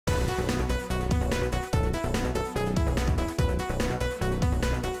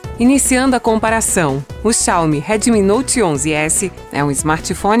Iniciando a comparação, o Xiaomi Redmi Note 11S é um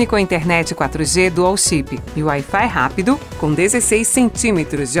smartphone com internet 4G dual chip e Wi-Fi rápido, com 16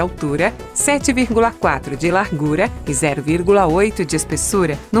 centímetros de altura, 7,4 de largura e 0,8 de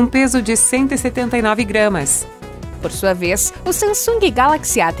espessura, num peso de 179 gramas. Por sua vez, o Samsung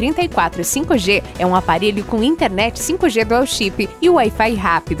Galaxy A34 5G é um aparelho com internet 5G dual chip e Wi-Fi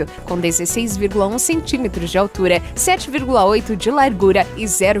rápido, com 16,1 centímetros de altura, 7,8 de largura e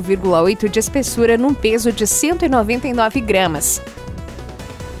 0,8 de espessura, num peso de 199 gramas.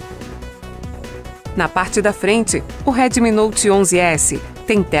 Na parte da frente, o Redmi Note 11S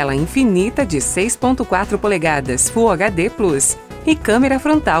tem tela infinita de 6,4 polegadas Full HD Plus e câmera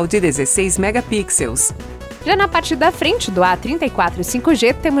frontal de 16 megapixels. Já na parte da frente do A34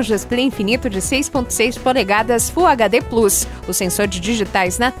 5G, temos display infinito de 6,6 polegadas Full HD Plus, o sensor de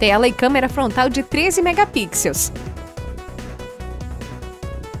digitais na tela e câmera frontal de 13 megapixels.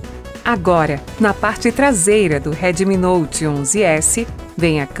 Agora, na parte traseira do Redmi Note 11S,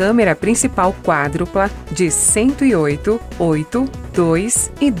 vem a câmera principal quádrupla de 108, 8,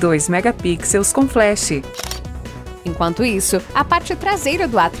 2 e 2 megapixels com flash. Enquanto isso, a parte traseira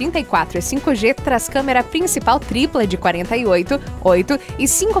do A34 5G traz câmera principal tripla de 48, 8 e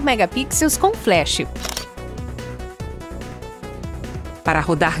 5 megapixels com flash. Para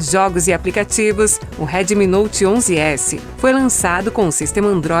rodar jogos e aplicativos, o Redmi Note 11S foi lançado com o sistema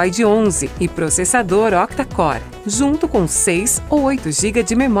Android 11 e processador octa-core, junto com 6 ou 8 GB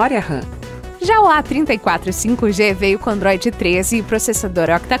de memória RAM. Já o A34 5G veio com Android 13 e processador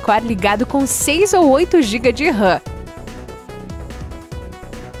octa-core ligado com 6 ou 8 GB de RAM.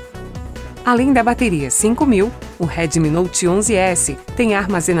 Além da bateria 5000, o Redmi Note 11S tem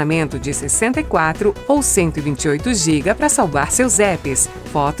armazenamento de 64 ou 128 GB para salvar seus apps,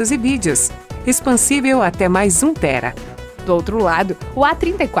 fotos e vídeos, expansível até mais 1 TB. Do outro lado, o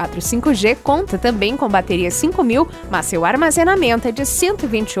A34 5G conta também com bateria 5000, mas seu armazenamento é de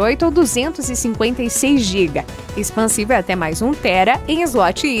 128 ou 256 GB, expansível até mais 1 TB em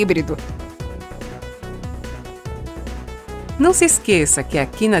slot híbrido. Não se esqueça que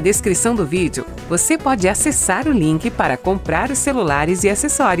aqui na descrição do vídeo você pode acessar o link para comprar os celulares e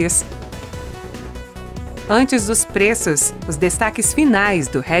acessórios. Antes dos preços, os destaques finais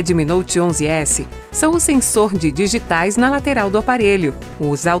do Redmi Note 11S são o sensor de digitais na lateral do aparelho,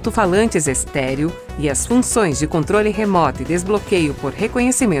 os alto-falantes estéreo e as funções de controle remoto e desbloqueio por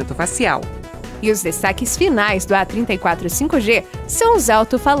reconhecimento facial. E os destaques finais do A34 5G são os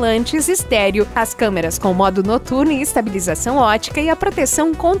alto-falantes estéreo, as câmeras com modo noturno e estabilização ótica e a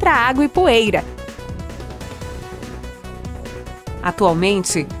proteção contra água e poeira.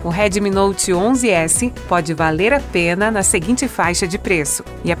 Atualmente, o Redmi Note 11S pode valer a pena na seguinte faixa de preço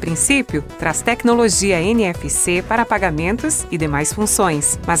e, a princípio, traz tecnologia NFC para pagamentos e demais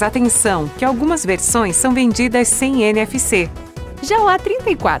funções. Mas atenção, que algumas versões são vendidas sem NFC. Já o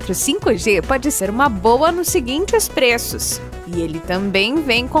A34 5G pode ser uma boa nos seguintes preços. E ele também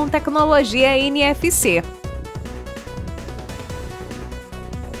vem com tecnologia NFC.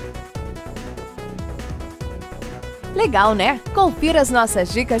 Legal, né? Confira as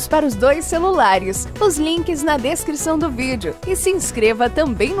nossas dicas para os dois celulares, os links na descrição do vídeo e se inscreva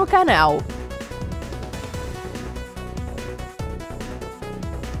também no canal.